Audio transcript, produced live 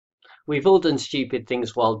We've all done stupid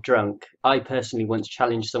things while drunk. I personally once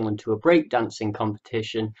challenged someone to a breakdancing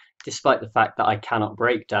competition, despite the fact that I cannot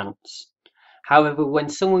breakdance. However, when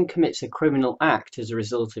someone commits a criminal act as a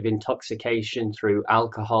result of intoxication through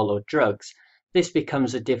alcohol or drugs, this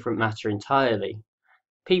becomes a different matter entirely.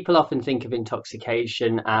 People often think of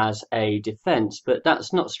intoxication as a defence, but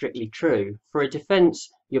that's not strictly true. For a defence,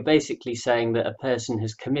 you're basically saying that a person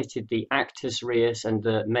has committed the actus reus and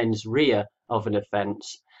the mens rea of an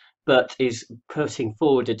offence, but is putting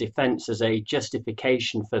forward a defence as a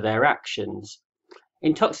justification for their actions.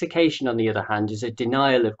 Intoxication, on the other hand, is a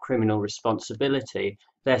denial of criminal responsibility.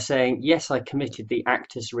 They're saying, yes, I committed the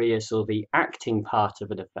actus reus or the acting part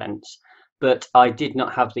of an offence, but I did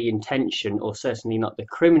not have the intention, or certainly not the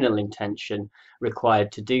criminal intention,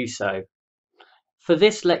 required to do so. For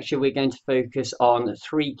this lecture, we're going to focus on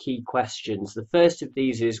three key questions. The first of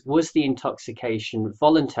these is, was the intoxication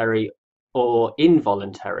voluntary or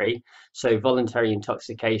involuntary? So voluntary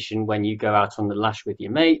intoxication when you go out on the lash with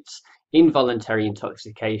your mates. Involuntary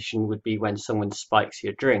intoxication would be when someone spikes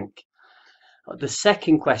your drink. The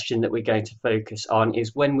second question that we're going to focus on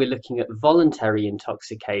is when we're looking at voluntary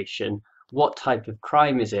intoxication, what type of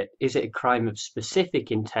crime is it? Is it a crime of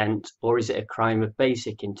specific intent or is it a crime of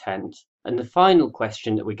basic intent? And the final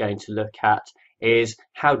question that we're going to look at is,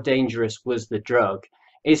 how dangerous was the drug?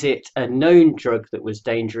 Is it a known drug that was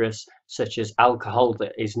dangerous, such as alcohol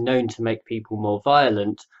that is known to make people more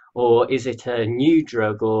violent? Or is it a new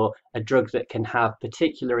drug or a drug that can have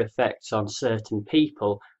particular effects on certain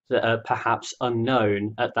people that are perhaps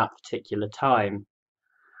unknown at that particular time?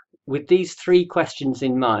 With these three questions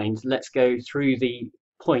in mind, let's go through the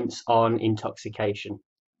points on intoxication.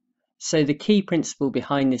 So the key principle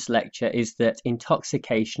behind this lecture is that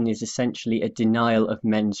intoxication is essentially a denial of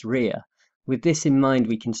mens rea. With this in mind,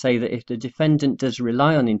 we can say that if the defendant does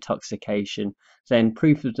rely on intoxication, then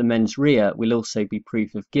proof of the mens rea will also be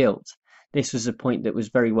proof of guilt. This was a point that was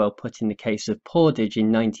very well put in the case of Portage in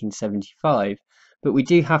 1975, but we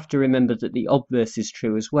do have to remember that the obverse is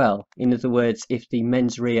true as well. In other words, if the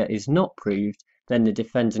mens rea is not proved, then the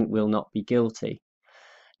defendant will not be guilty.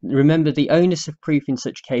 Remember, the onus of proof in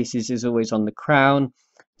such cases is always on the Crown.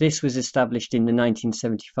 This was established in the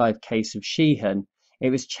 1975 case of Sheehan. It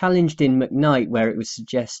was challenged in McKnight, where it was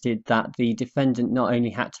suggested that the defendant not only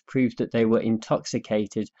had to prove that they were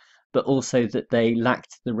intoxicated, but also that they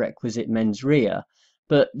lacked the requisite mens rea.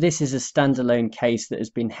 But this is a standalone case that has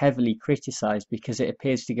been heavily criticised because it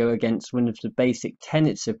appears to go against one of the basic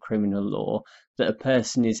tenets of criminal law, that a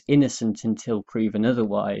person is innocent until proven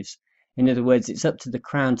otherwise. In other words, it's up to the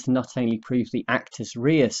Crown to not only prove the actus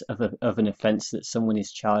reus of an offence that someone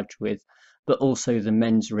is charged with, but also the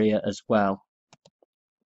mens rea as well.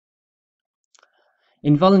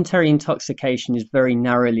 Involuntary intoxication is very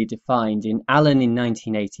narrowly defined. In Allen in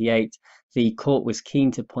 1988, the court was keen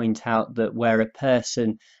to point out that where a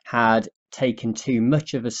person had taken too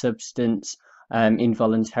much of a substance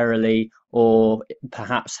involuntarily, or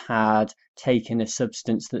perhaps had taken a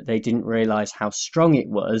substance that they didn't realise how strong it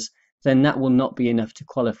was, then that will not be enough to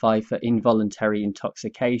qualify for involuntary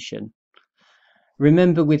intoxication.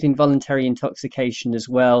 Remember, with involuntary intoxication as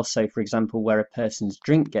well, so for example where a person's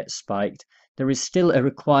drink gets spiked, there is still a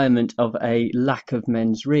requirement of a lack of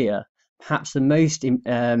mens rea. Perhaps the most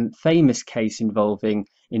famous case involving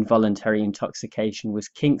involuntary intoxication was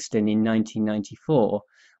Kingston in 1994,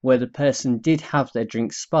 where the person did have their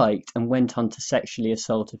drink spiked and went on to sexually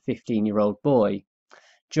assault a 15-year-old boy.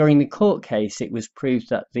 During the court case, it was proved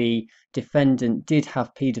that the defendant did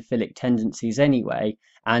have paedophilic tendencies anyway,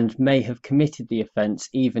 and may have committed the offence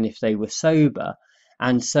even if they were sober,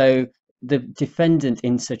 and so the defendant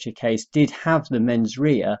in such a case did have the mens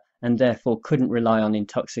rea and therefore couldn't rely on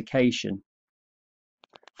intoxication.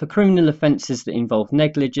 For criminal offences that involve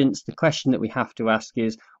negligence, the question that we have to ask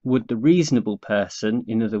is, would the reasonable person,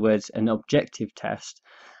 in other words an objective test,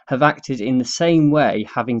 have acted in the same way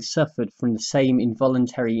having suffered from the same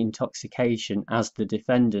involuntary intoxication as the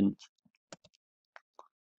defendant?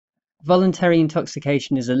 Voluntary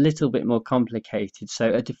intoxication is a little bit more complicated.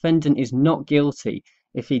 So a defendant is not guilty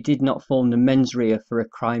if he did not form the mens rea for a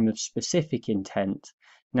crime of specific intent.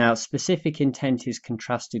 Now, specific intent is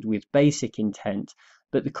contrasted with basic intent,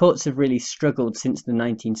 but the courts have really struggled since the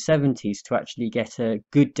 1970s to actually get a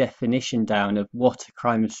good definition down of what a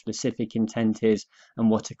crime of specific intent is and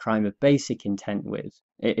what a crime of basic intent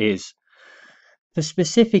is. For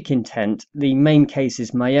specific intent, the main case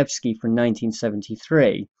is Majewski from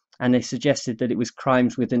 1973. And they suggested that it was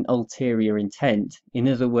crimes with an ulterior intent, in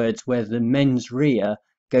other words, where the mens rea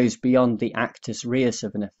goes beyond the actus reus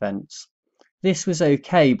of an offence. This was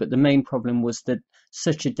okay, but the main problem was that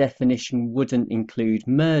such a definition wouldn't include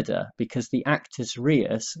murder, because the actus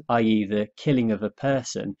reus, i.e. the killing of a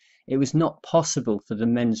person, it was not possible for the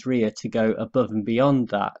mens rea to go above and beyond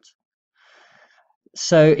that.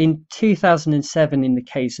 So in 2007, in the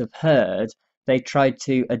case of Heard, they tried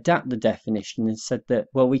to adapt the definition and said that,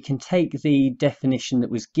 well, we can take the definition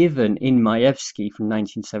that was given in Majewski from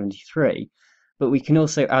 1973, but we can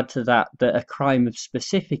also add to that that a crime of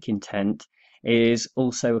specific intent is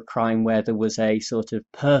also a crime where there was a sort of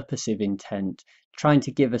purposive intent, trying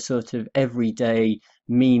to give a sort of everyday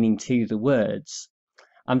meaning to the words.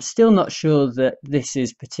 I'm still not sure that this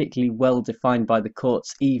is particularly well defined by the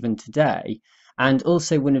courts even today. And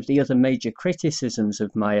also, one of the other major criticisms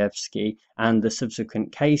of Majewski and the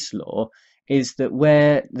subsequent case law is that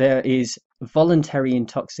where there is voluntary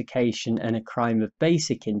intoxication and a crime of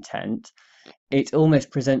basic intent, it almost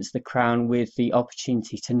presents the Crown with the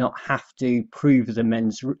opportunity to not have to prove the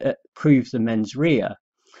mens rea,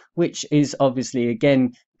 which is obviously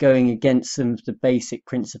again going against some of the basic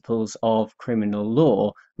principles of criminal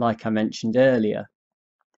law, like I mentioned earlier.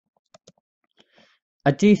 I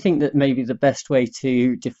do think that maybe the best way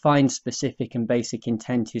to define specific and basic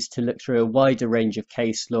intent is to look through a wider range of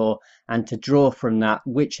case law and to draw from that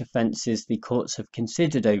which offences the courts have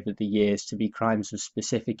considered over the years to be crimes of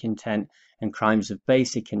specific intent and crimes of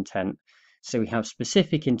basic intent. So we have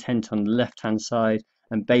specific intent on the left-hand side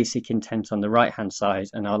and basic intent on the right-hand side,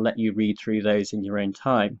 and I'll let you read through those in your own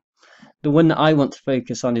time. The one that I want to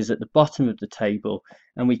focus on is at the bottom of the table,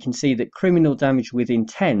 and we can see that criminal damage with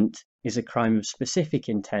intent is a crime of specific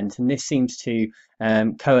intent, and this seems to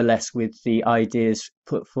coalesce with the ideas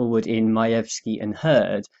put forward in Majewski and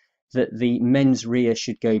Heard, that the mens rea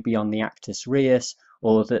should go beyond the actus reus,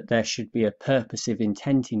 or that there should be a purposive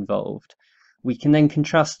intent involved. We can then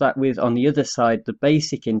contrast that with, on the other side, the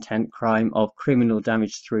basic intent crime of criminal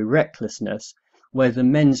damage through recklessness, where the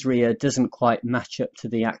mens rea doesn't quite match up to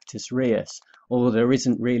the actus reus, or there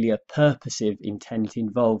isn't really a purposive intent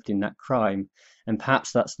involved in that crime. And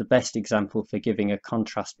perhaps that's the best example for giving a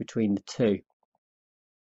contrast between the two.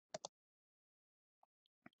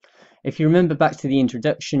 If you remember back to the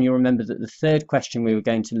introduction, you'll remember that the third question we were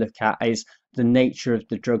going to look at is the nature of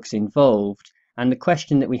the drugs involved. And the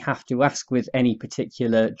question that we have to ask with any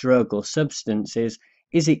particular drug or substance is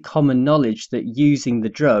it common knowledge that using the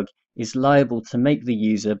drug is liable to make the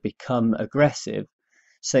user become aggressive?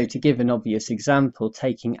 So to give an obvious example,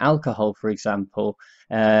 taking alcohol, for example,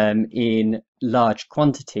 in large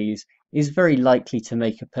quantities is very likely to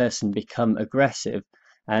make a person become aggressive.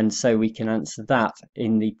 And so we can answer that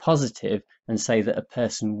in the positive and say that a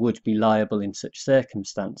person would be liable in such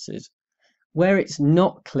circumstances. Where it's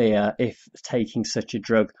not clear if taking such a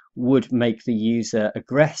drug would make the user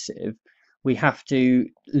aggressive, we have to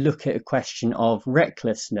look at a question of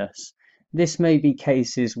recklessness. This may be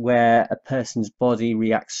cases where a person's body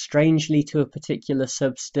reacts strangely to a particular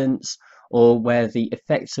substance, or where the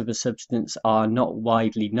effects of a substance are not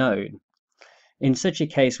widely known. In such a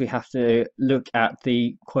case, we have to look at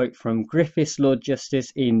the quote from Griffiths, Lord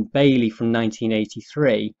Justice, in Bailey from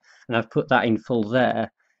 1983, and I've put that in full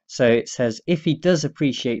there. So it says, if he does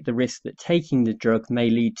appreciate the risk that taking the drug may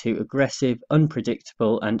lead to aggressive,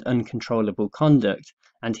 unpredictable and uncontrollable conduct,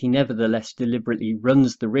 and he nevertheless deliberately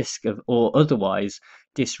runs the risk of or otherwise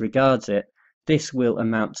disregards it, this will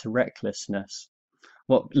amount to recklessness.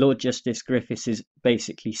 What Lord Justice Griffiths is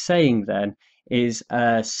basically saying then is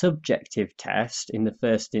a subjective test in the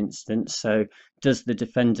first instance. So does the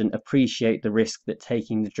defendant appreciate the risk that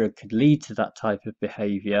taking the drug could lead to that type of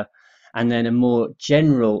behaviour? And then a more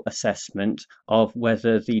general assessment of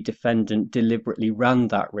whether the defendant deliberately ran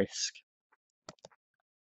that risk.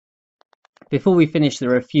 Before we finish,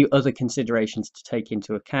 there are a few other considerations to take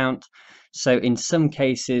into account. So in some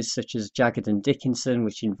cases, such as Jagged and Dickinson,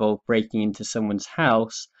 which involved breaking into someone's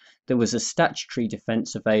house, there was a statutory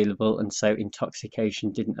defence available, and so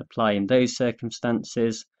intoxication didn't apply in those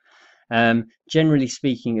circumstances. Generally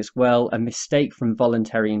speaking as well, a mistake from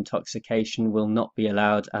voluntary intoxication will not be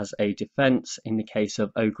allowed as a defence in the case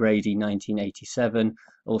of O'Grady 1987,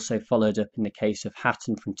 also followed up in the case of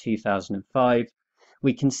Hatton from 2005.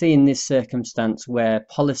 We can see in this circumstance where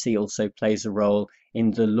policy also plays a role in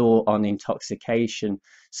the law on intoxication.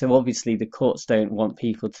 So obviously the courts don't want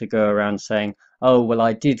people to go around saying, oh, well,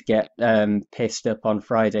 I did get pissed up on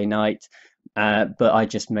Friday night, but I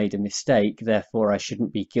just made a mistake, therefore I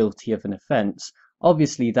shouldn't be guilty of an offence.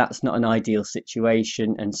 Obviously that's not an ideal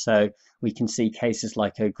situation, and so we can see cases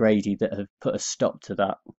like O'Grady that have put a stop to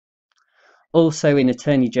that. Also in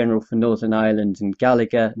Attorney General for Northern Ireland and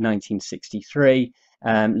Gallagher 1963,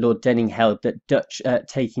 Lord Denning held that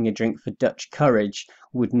taking a drink for Dutch courage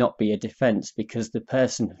would not be a defence because the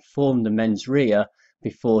person had formed the mens rea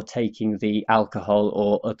before taking the alcohol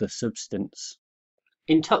or other substance.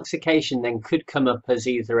 Intoxication then could come up as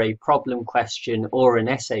either a problem question or an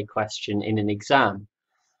essay question in an exam.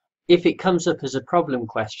 If it comes up as a problem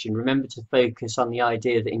question, remember to focus on the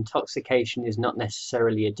idea that intoxication is not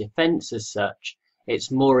necessarily a defence as such,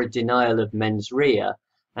 it's more a denial of mens rea,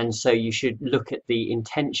 and so you should look at the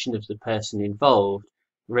intention of the person involved,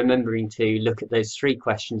 remembering to look at those three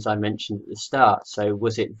questions I mentioned at the start. So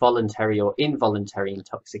was it voluntary or involuntary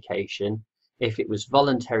intoxication? If it was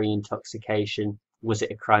voluntary intoxication, was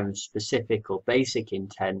it a crime of specific or basic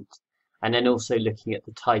intent? And then also looking at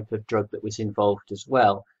the type of drug that was involved as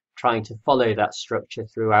well, trying to follow that structure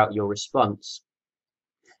throughout your response.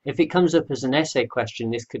 If it comes up as an essay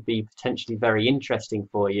question, this could be potentially very interesting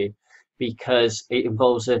for you because it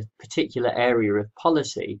involves a particular area of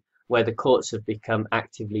policy where the courts have become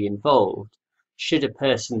actively involved. Should a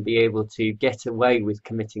person be able to get away with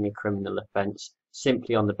committing a criminal offence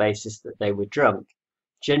simply on the basis that they were drunk?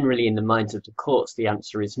 Generally, in the minds of the courts, the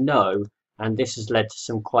answer is no, and this has led to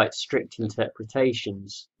some quite strict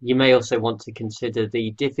interpretations. You may also want to consider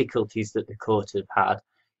the difficulties that the court have had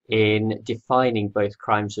in defining both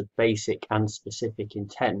crimes of basic and specific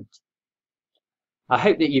intent. I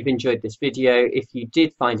hope that you've enjoyed this video. If you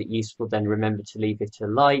did find it useful, then remember to leave it a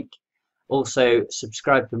like. Also,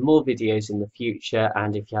 subscribe for more videos in the future,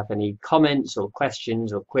 and if you have any comments or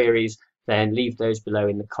questions or queries, then leave those below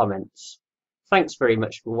in the comments. Thanks very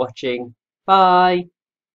much for watching. Bye!